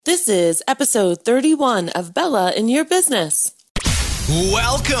This is episode 31 of Bella in Your Business.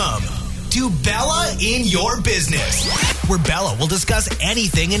 Welcome to Bella in Your Business, where Bella will discuss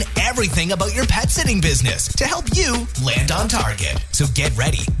anything and everything about your pet sitting business to help you land on target. So get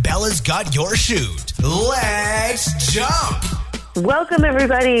ready. Bella's got your shoot. Let's jump. Welcome,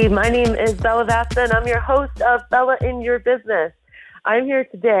 everybody. My name is Bella Vasta, and I'm your host of Bella in Your Business. I'm here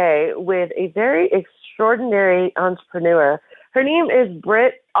today with a very extraordinary entrepreneur. Her name is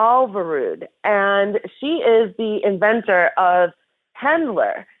Britt Alvarud, and she is the inventor of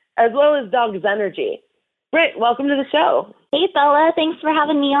Handler, as well as Dogs Energy. Britt, welcome to the show. Hey, Bella. Thanks for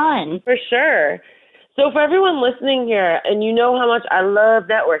having me on. For sure. So for everyone listening here, and you know how much I love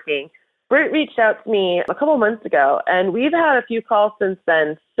networking, Britt reached out to me a couple months ago, and we've had a few calls since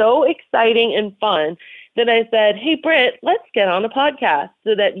then. So exciting and fun that I said, hey, Britt, let's get on a podcast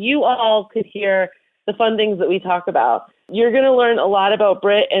so that you all could hear the fun things that we talk about. You're going to learn a lot about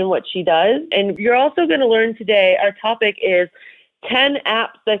Britt and what she does. And you're also going to learn today, our topic is 10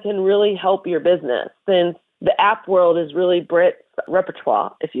 apps that can really help your business, since the app world is really Britt's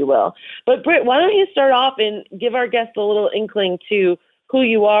repertoire, if you will. But Britt, why don't you start off and give our guests a little inkling to who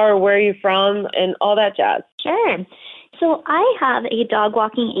you are, where you're from, and all that jazz. Sure. So I have a dog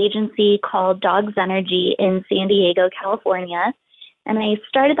walking agency called Dogs Energy in San Diego, California. And I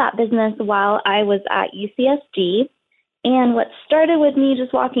started that business while I was at UCSD. And what started with me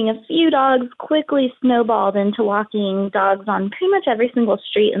just walking a few dogs quickly snowballed into walking dogs on pretty much every single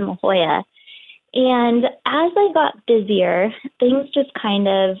street in La Jolla. And as I got busier, things just kind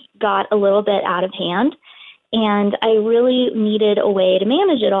of got a little bit out of hand. And I really needed a way to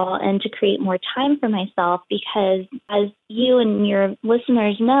manage it all and to create more time for myself because, as you and your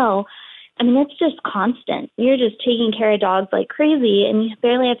listeners know, I mean, it's just constant. You're just taking care of dogs like crazy, and you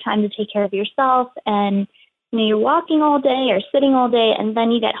barely have time to take care of yourself. And you're walking all day or sitting all day, and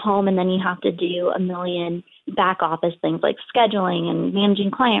then you get home, and then you have to do a million back office things like scheduling and managing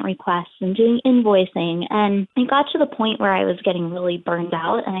client requests and doing invoicing. And it got to the point where I was getting really burned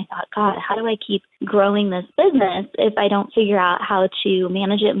out, and I thought, God, how do I keep growing this business if I don't figure out how to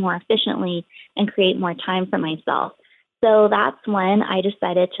manage it more efficiently and create more time for myself? So that's when I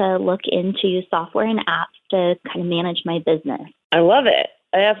decided to look into software and apps to kind of manage my business. I love it.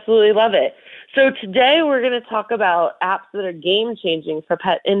 I absolutely love it. So today we're going to talk about apps that are game-changing for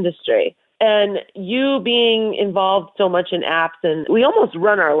pet industry. And you being involved so much in apps, and we almost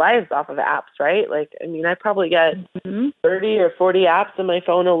run our lives off of apps, right? Like, I mean, I probably get 30 or 40 apps on my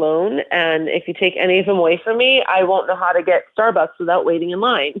phone alone. And if you take any of them away from me, I won't know how to get Starbucks without waiting in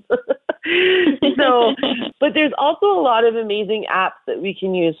line. So, but there's also a lot of amazing apps that we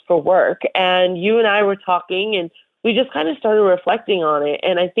can use for work. And you and I were talking, and we just kind of started reflecting on it.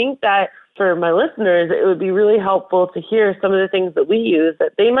 And I think that for my listeners, it would be really helpful to hear some of the things that we use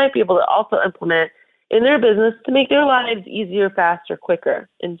that they might be able to also implement in their business to make their lives easier, faster, quicker,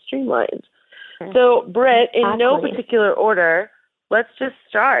 and streamlined. So, Britt, in no particular order, let's just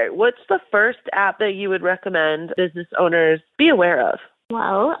start. What's the first app that you would recommend business owners be aware of?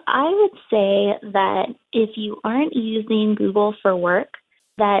 Well, I would say that if you aren't using Google for work,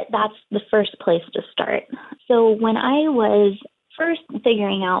 that's the first place to start. So when I was first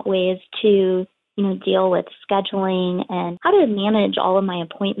figuring out ways to, deal with scheduling and how to manage all of my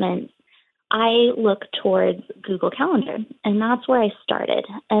appointments, I looked towards Google Calendar, and that's where I started.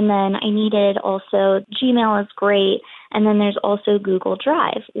 And then I needed also, Gmail is great, and then there's also Google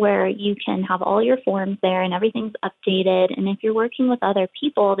Drive, where you can have all your forms there and everything's updated. And if you're working with other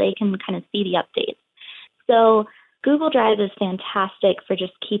people, they can kind of see the updates. So Google Drive is fantastic for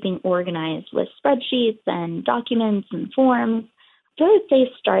just keeping organized with spreadsheets and documents and forms. So I would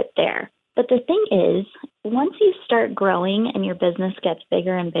say start there. But the thing is, once you start growing and your business gets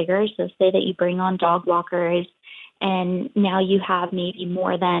bigger and bigger, so say that you bring on dog walkers and now you have maybe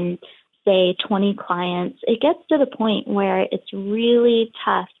more than, say, 20 clients, it gets to the point where it's really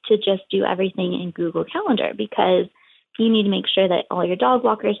tough to just do everything in Google Calendar because you need to make sure that all your dog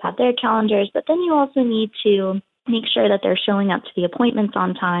walkers have their calendars, but then you also need to make sure that they're showing up to the appointments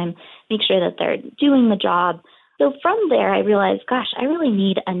on time, make sure that they're doing the job. So from there, I realized, gosh, I really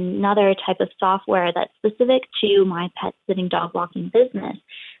need another type of software that's specific to my pet sitting dog walking business.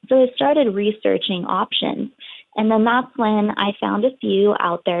 So I started researching options. And then that's when I found a few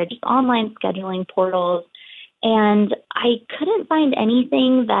out there, just online scheduling portals. And I couldn't find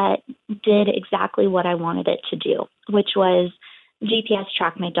anything that did exactly what I wanted it to do, which was GPS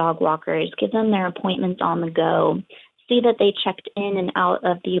track my dog walkers, give them their appointments on the go, see that they checked in and out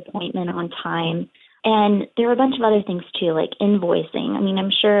of the appointment on time. And there were a bunch of other things too, like invoicing. I mean,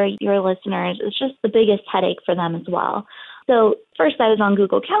 I'm sure your listeners, it's just the biggest headache for them as well. So first I was on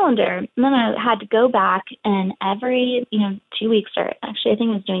Google Calendar, and then I had to go back and every, 2 weeks, or actually I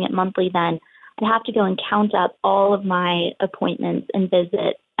think I was doing it monthly then, I'd have to go and count up all of my appointments and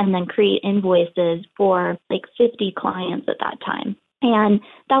visits and then create invoices for like 50 clients at that time. And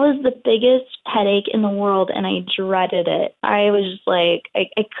that was the biggest headache in the world, and I dreaded it. I was just like,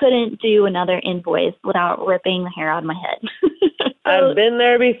 I couldn't do another invoice without ripping the hair out of my head. I've been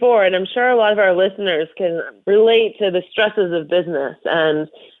there before, and I'm sure a lot of our listeners can relate to the stresses of business and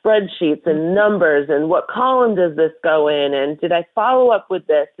spreadsheets and numbers and what column does this go in, and did I follow up with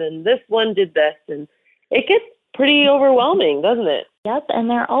this, and this one did this, and it gets pretty overwhelming, doesn't it? Yep, and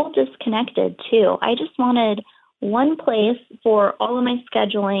they're all disconnected too. I just wanted one place for all of my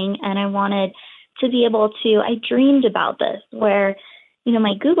scheduling, and I wanted to be able to, I dreamed about this where,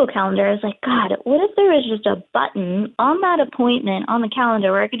 my Google Calendar, I was like, God, what if there was just a button on that appointment on the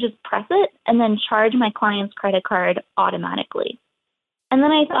calendar where I could just press it and then charge my client's credit card automatically? And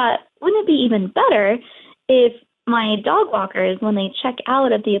then I thought, wouldn't it be even better if my dog walkers, when they check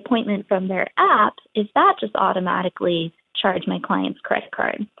out of the appointment from their app, if that just automatically charged my client's credit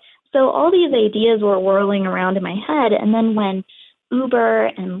card? So all these ideas were whirling around in my head. And then when Uber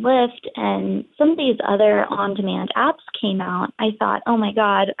and Lyft and some of these other on-demand apps came out, I thought, oh my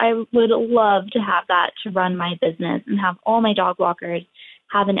God, I would love to have that to run my business and have all my dog walkers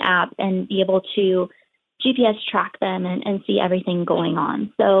have an app and be able to GPS track them and see everything going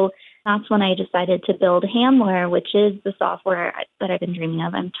on. So that's when I decided to build Handler, which is the software that I've been dreaming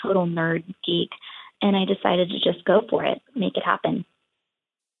of. I'm a total nerd geek. And I decided to just go for it, make it happen.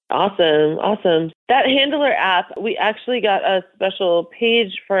 Awesome. That Handler app, we actually got a special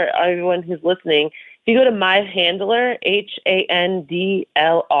page for everyone who's listening. If you go to myhandler,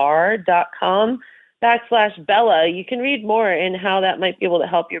 handlr.com/Bella, you can read more in how that might be able to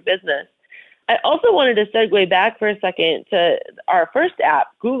help your business. I also wanted to segue back for a second to our first app,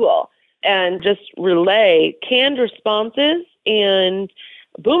 Google, and just relay canned responses and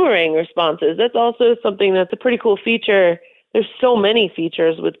boomerang responses. That's also something that's a pretty cool feature. There's so many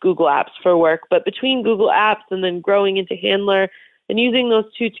features with Google Apps for work, but between Google Apps and then growing into Handler and using those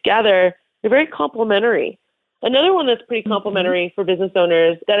two together, they're very complementary. Another one that's pretty complementary for business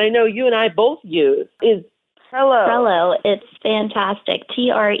owners that I know you and I both use is Trello. Trello, it's fantastic.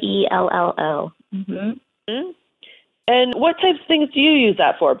 Trello. Mm-hmm. And what types of things do you use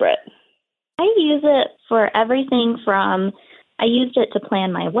that for, Britt? I use it for everything from, I used it to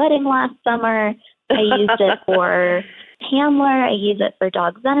plan my wedding last summer. I used it for Handler, I use it for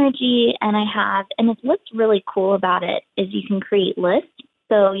Dogs Energy, and what's really cool about it is you can create lists.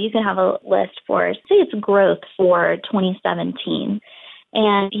 So you can have a list for, say it's growth for 2017,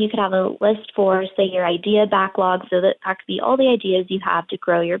 and you could have a list for, say, your idea backlog, so that could be all the ideas you have to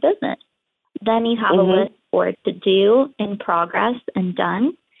grow your business. Then you have a list for to do, in progress, and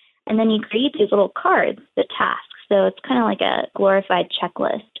done, and then you create these little cards, the tasks. So it's kind of like a glorified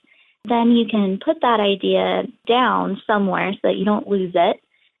checklist. Then you can put that idea down somewhere so that you don't lose it.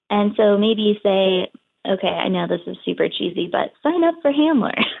 And so maybe you say, okay, I know this is super cheesy, but sign up for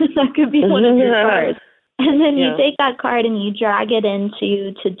Handler. That could be one of your cards. And then you take that card and you drag it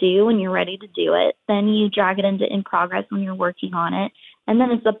into to do when you're ready to do it. Then you drag it into in progress when you're working on it. And then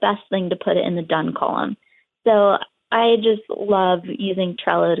it's the best thing to put it in the done column. So I just love using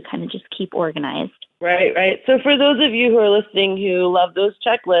Trello to kind of just keep organized. Right. So for those of you who are listening who love those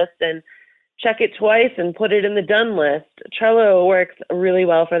checklists and check it twice and put it in the done list, Trello works really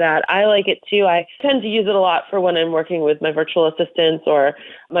well for that. I like it too. I tend to use it a lot for when I'm working with my virtual assistants or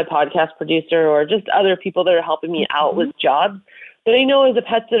my podcast producer or just other people that are helping me out with jobs. But I know as a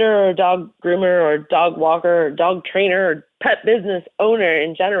pet sitter or a dog groomer or dog walker or dog trainer or pet business owner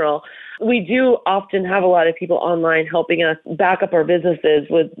in general, we do often have a lot of people online helping us back up our businesses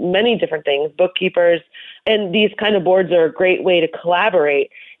with many different things, bookkeepers, and these kind of boards are a great way to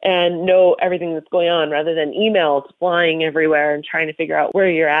collaborate and know everything that's going on rather than emails flying everywhere and trying to figure out where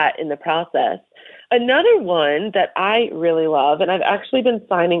you're at in the process. Another one that I really love, and I've actually been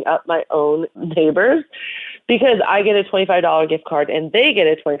signing up my own neighbors because I get a $25 gift card and they get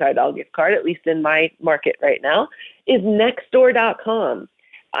a $25 gift card, at least in my market right now, is Nextdoor.com.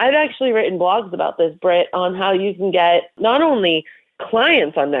 I've actually written blogs about this, Britt, on how you can get not only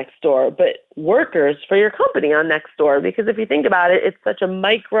clients on Nextdoor, but workers for your company on Nextdoor. Because if you think about it, it's such a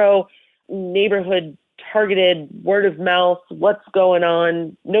micro neighborhood targeted word of mouth, what's going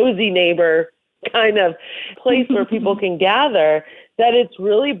on, nosy neighbor kind of place where people can gather, that it's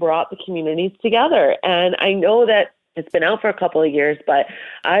really brought the communities together. And I know that it's been out for a couple of years, but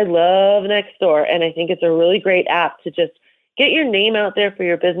I love Nextdoor. And I think it's a really great app to just get your name out there for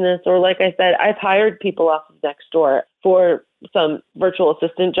your business. Or like I said, I've hired people off of Nextdoor. for some virtual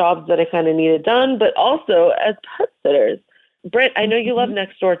assistant jobs that I kind of needed done, but also as pet sitters. Britt, I know you love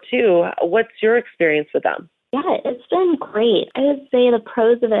Nextdoor too. What's your experience with them? Yeah, it's been great. I would say the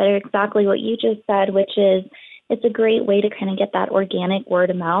pros of it are exactly what you just said, which is it's a great way to kind of get that organic word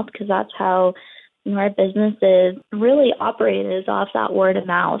of mouth, because that's how our business is really operated, is off that word of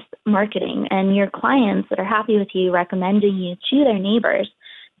mouth marketing and your clients that are happy with you recommending you to their neighbors.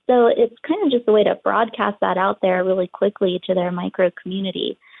 So it's kind of just a way to broadcast that out there really quickly to their micro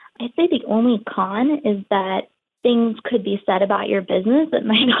community. I'd say the only con is that things could be said about your business that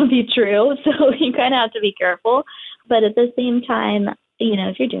might not be true. So you kind of have to be careful. But at the same time,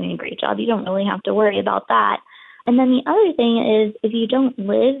 if you're doing a great job, you don't really have to worry about that. And then the other thing is if you don't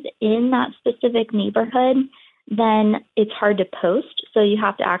live in that specific neighborhood, then it's hard to post. So you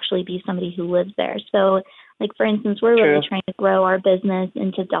have to actually be somebody who lives there. So like, for instance, we're really trying to grow our business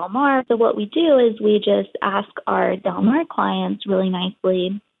into Del Mar. So what we do is we just ask our Del Mar clients really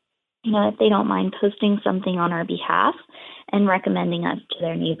nicely, if they don't mind posting something on our behalf and recommending us to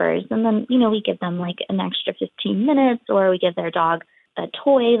their neighbors. And then, we give them like an extra 15 minutes, or we give their dog a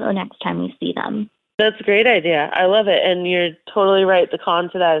toy the next time we see them. That's a great idea. I love it. And you're totally right. The con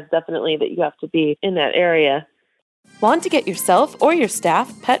to that is definitely that you have to be in that area. Want to get yourself or your staff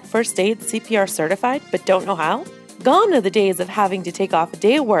pet first aid CPR certified but don't know how? Gone are the days of having to take off a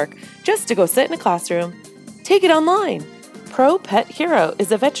day of work just to go sit in a classroom. Take it online. Pro Pet Hero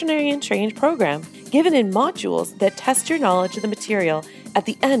is a veterinarian-trained program given in modules that test your knowledge of the material at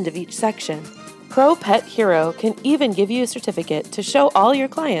the end of each section. Pro Pet Hero can even give you a certificate to show all your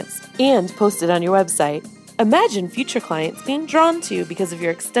clients and post it on your website. Imagine future clients being drawn to you because of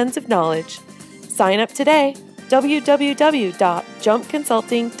your extensive knowledge. Sign up today.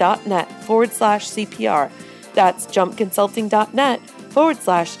 www.jumpconsulting.net/CPR. That's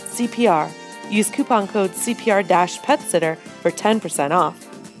jumpconsulting.net/CPR. Use coupon code CPR-PetSitter for 10% off.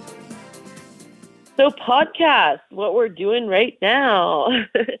 So podcast, what we're doing right now.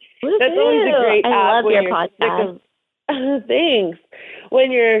 That's always a great app. I love your podcast. Thanks.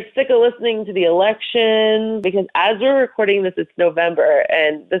 When you're sick of listening to the election, because as we're recording this, it's November,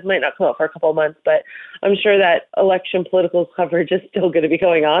 and this might not come out for a couple of months, but I'm sure that election political coverage is still going to be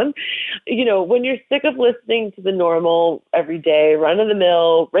going on. When you're sick of listening to the normal, everyday,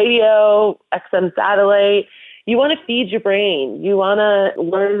 run-of-the-mill radio, XM satellite, you want to feed your brain. You want to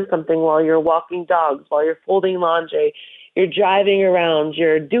learn something while you're walking dogs, while you're folding laundry, you're driving around,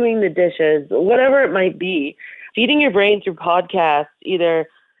 you're doing the dishes, whatever it might be. Feeding your brain through podcasts, either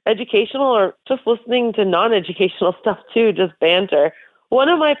educational or just listening to non-educational stuff too, just banter. One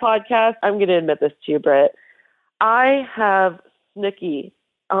of my podcasts, I'm going to admit this to you, Britt, I have Snooki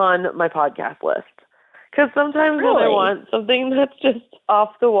on my podcast list. Because sometimes when I want something that's just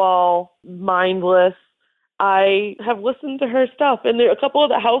off the wall, mindless, I have listened to her stuff. And there are a couple of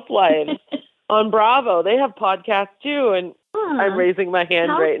the housewives on Bravo, they have podcasts too. And I'm raising my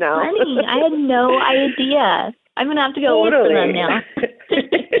hand right now. Funny. I had no idea. I'm going to have to go look for them now.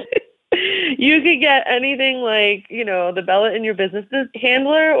 You could get anything like, the Bella in Your Business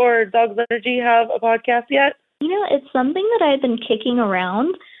handler or Dogs Energy have a podcast yet? It's something that I've been kicking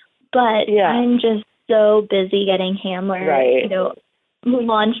around, but I'm just so busy getting handler,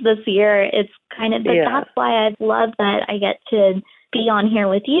 launched this year. It's kind of, that's why I love that I get to be on here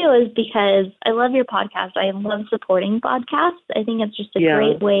with you, is because I love your podcast. I love supporting podcasts. I think it's just a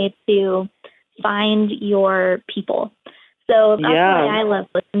great way to find your people. So that's why I love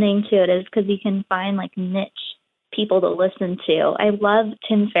listening to it, is because you can find like niche people to listen to. I love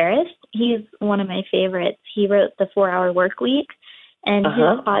Tim Ferriss. He's one of my favorites. He wrote The 4-Hour Workweek, and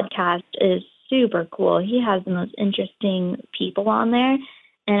his podcast is super cool. He has the most interesting people on there,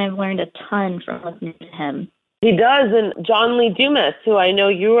 and I've learned a ton from listening to him. He does, and John Lee Dumas, who I know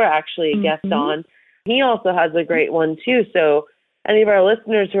you were actually a guest on, he also has a great one too. So any of our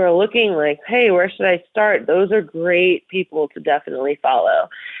listeners who are looking like, hey, where should I start? Those are great people to definitely follow.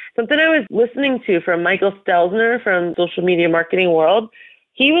 Something I was listening to from Michael Stelzner from Social Media Marketing World,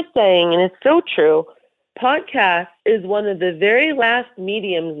 he was saying, and it's so true, podcast is one of the very last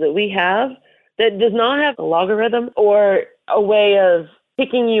mediums that we have that does not have a logarithm or a way of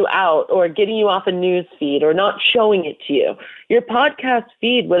picking you out or getting you off a news feed or not showing it to you. Your podcast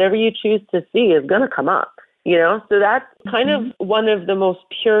feed, whatever you choose to see, is going to come up. So that's kind of one of the most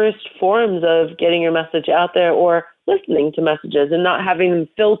purest forms of getting your message out there or listening to messages and not having them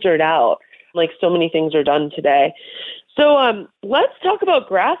filtered out like so many things are done today. So let's talk about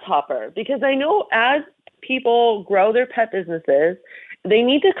Grasshopper, because I know as people grow their pet businesses, they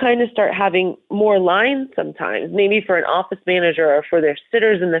need to kind of start having more lines sometimes, maybe for an office manager or for their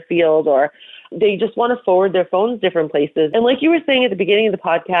sitters in the field or They just want to forward their phones different places. And like you were saying at the beginning of the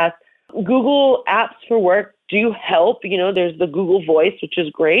podcast, Google Apps for Work do help. There's the Google Voice, which is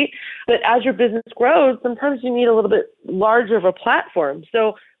great. But as your business grows, sometimes you need a little bit larger of a platform.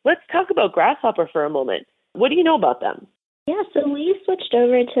 So let's talk about Grasshopper for a moment. What do you know about them? Yeah, so we switched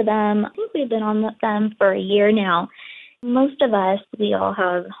over to them. I think we've been on them for a year now. Most of us, we all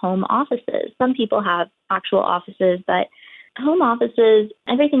have home offices. Some people have actual offices, but home offices,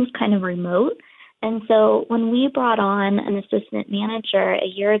 everything's kind of remote. And so when we brought on an assistant manager a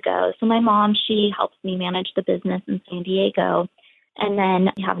year ago, so my mom, she helps me manage the business in San Diego. And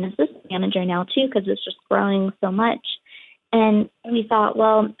then we have an assistant manager now too, because it's just growing so much. And we thought,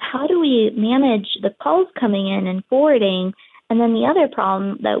 well, how do we manage the calls coming in and forwarding? And then the other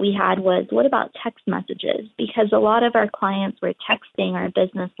problem that we had was, what about text messages? Because a lot of our clients were texting our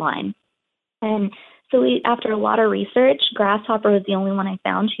business line. And so after a lot of research, Grasshopper was the only one I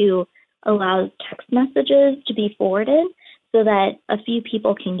found who allows text messages to be forwarded so that a few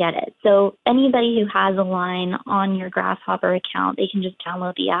people can get it. So anybody who has a line on your Grasshopper account, they can just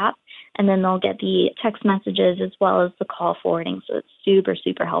download the app, and then they'll get the text messages as well as the call forwarding. So it's super,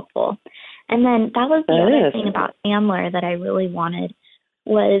 super helpful. And then that was the other thing about Handler that I really wanted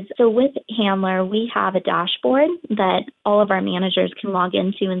was, so with Handler, we have a dashboard that all of our managers can log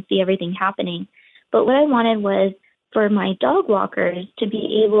into and see everything happening. But what I wanted was for my dog walkers to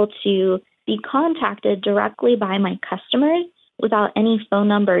be able to be contacted directly by my customers without any phone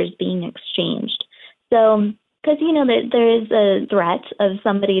numbers being exchanged. So, because, there is a threat of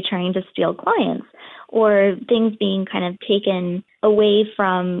somebody trying to steal clients or things being kind of taken away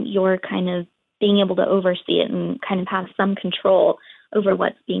from your kind of being able to oversee it and kind of have some control over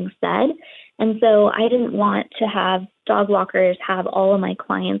what's being said. And so I didn't want to have dog walkers have all of my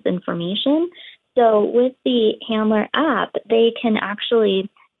clients' information. So with the Handler app, they can actually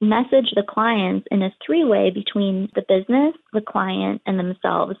message the clients in a three-way between the business, the client, and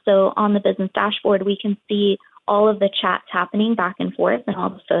themselves. So on the business dashboard, we can see all of the chats happening back and forth and all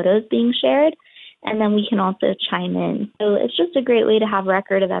the photos being shared. And then we can also chime in. So it's just a great way to have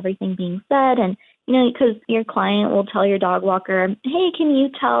record of everything being said. And, because your client will tell your dog walker, hey, can you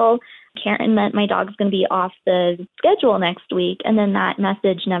tell Karen that my dog's going to be off the schedule next week? And then that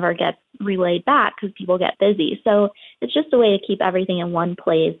message never gets relayed back because people get busy. So it's just a way to keep everything in one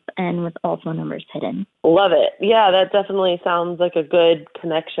place and with all phone numbers hidden. Love it. Yeah, that definitely sounds like a good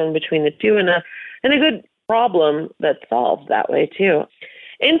connection between the two and a good problem that's solved that way too.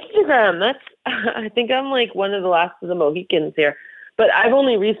 Instagram, I think I'm like one of the last of the Mohicans here. But I've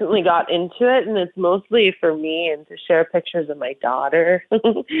only recently got into it, and it's mostly for me and to share pictures of my daughter.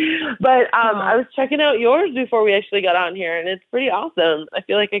 But I was checking out yours before we actually got on here, and it's pretty awesome. I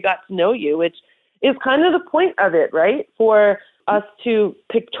feel like I got to know you, which is kind of the point of it, right? For us to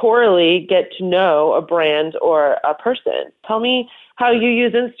pictorially get to know a brand or a person. Tell me how you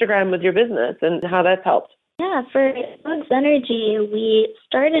use Instagram with your business and how that's helped. Yeah, for Dogs Energy, we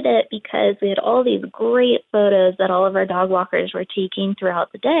started it because we had all these great photos that all of our dog walkers were taking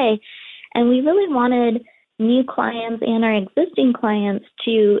throughout the day. And we really wanted new clients and our existing clients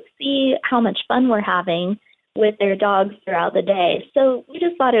to see how much fun we're having with their dogs throughout the day. So we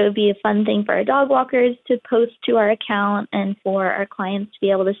just thought it would be a fun thing for our dog walkers to post to our account and for our clients to be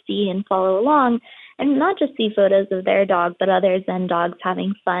able to see and follow along and not just see photos of their dog, but other Zen dogs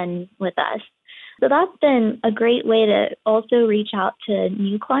having fun with us. So that's been a great way to also reach out to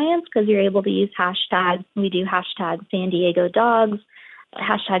new clients because you're able to use hashtags. We do hashtag San Diego Dogs,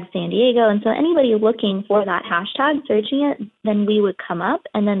 hashtag San Diego. And so anybody looking for that hashtag, searching it, then we would come up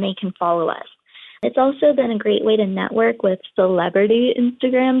and then they can follow us. It's also been a great way to network with celebrity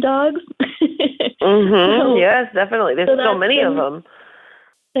Instagram dogs. Yes, definitely. There's so many of them.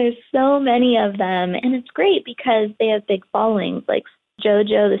 There's so many of them. And it's great because they have big followings. Like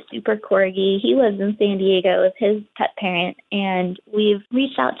Jojo, the super corgi, he lives in San Diego with his pet parent. And we've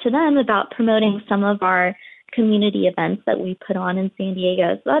reached out to them about promoting some of our community events that we put on in San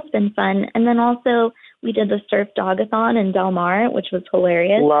Diego. So that's been fun. And then also we did the Surf Dogathon in Del Mar, which was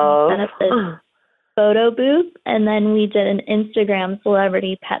hilarious. Love. We set up this photo booth, and then we did an Instagram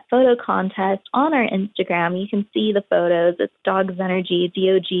celebrity pet photo contest on our Instagram. You can see the photos. It's Dogs Energy,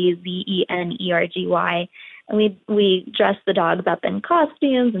 DOGZENERGY. And we dressed the dogs up in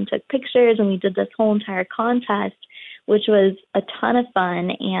costumes and took pictures, and we did this whole entire contest, which was a ton of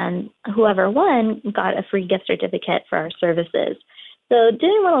fun. And whoever won got a free gift certificate for our services. So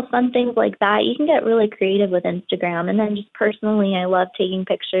doing little fun things like that, you can get really creative with Instagram. And then just personally, I love taking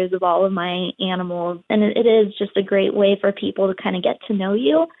pictures of all of my animals. And it is just a great way for people to kind of get to know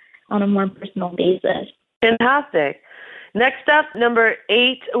you on a more personal basis. Fantastic. Next up, number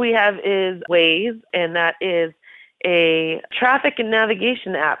 8 we have is Waze, and that is a traffic and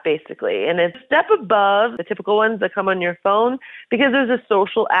navigation app, basically. And it's a step above the typical ones that come on your phone because there's a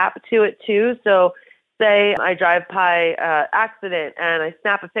social app to it, too. So say I drive by accident and I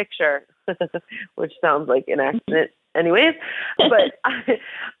snap a picture, which sounds like an accident anyways, but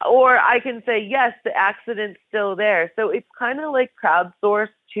or I can say, yes, the accident's still there. So it's kind of like crowdsourced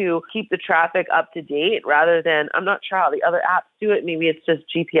to keep the traffic up to date rather than, I'm not sure how the other apps do it. Maybe it's just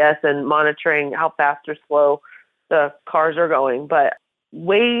GPS and monitoring how fast or slow the cars are going. But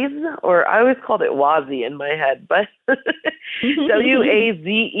Waze, or I always called it Waze in my head, but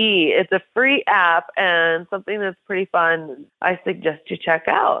W-A-Z-E. It's a free app and something that's pretty fun. I suggest you check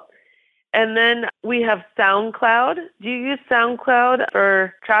out. And then we have SoundCloud. Do you use SoundCloud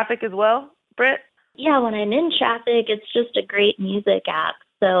for traffic as well, Britt? Yeah, when I'm in traffic, it's just a great music app.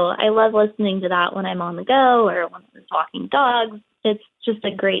 So I love listening to that when I'm on the go or when I'm walking dogs. It's just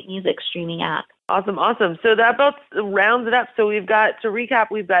a great music streaming app. Awesome. So that about rounds it up. So we've got, to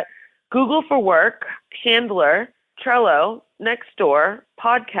recap, we've got Google for Work, Handler, Trello, Nextdoor,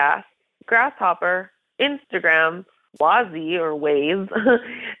 Podcast, Grasshopper, Instagram, Waze or Waze,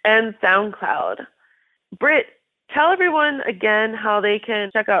 and SoundCloud. Britt, tell everyone again how they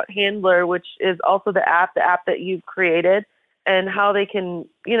can check out Handler, which is also the app that you've created, and how they can,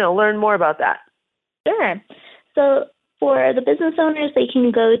 learn more about that. Sure. So for the business owners, they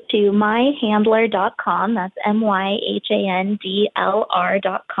can go to myhandler.com. That's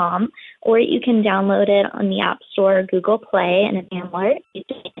myhandlr.com, or you can download it on the App Store or Google Play, and Handler,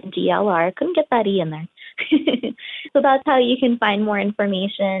 DLR. Couldn't get that E in there. So that's how you can find more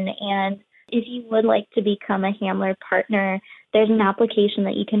information. And if you would like to become a Handler partner, there's an application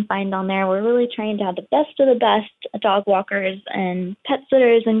that you can find on there. We're really trying to have the best of the best dog walkers and pet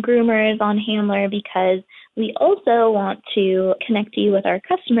sitters and groomers on Handler because we also want to connect you with our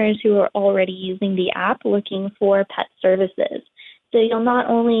customers who are already using the app looking for pet services. So you'll not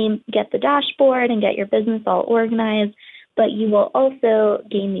only get the dashboard and get your business all organized, but you will also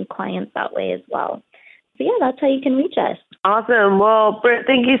gain new clients that way as well. So yeah, that's how you can reach us. Awesome. Well, Britt,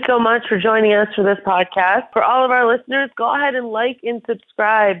 thank you so much for joining us for this podcast. For all of our listeners, go ahead and like and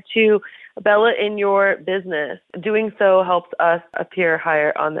subscribe to Bella in Your Business. Doing so helps us appear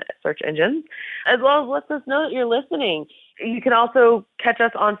higher on the search engines, as well as lets us know that you're listening. You can also catch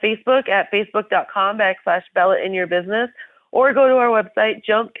us on Facebook at facebook.com/Bella in Your Business, or go to our website,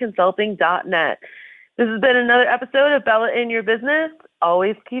 jumpconsulting.net. This has been another episode of Bella in Your Business.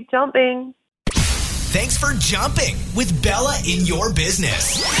 Always keep jumping. Thanks for jumping with Bella in Your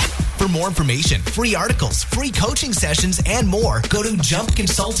Business. For more information, free articles, free coaching sessions, and more, go to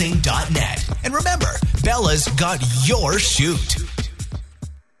jumpconsulting.net. And remember, Bella's got your shoot.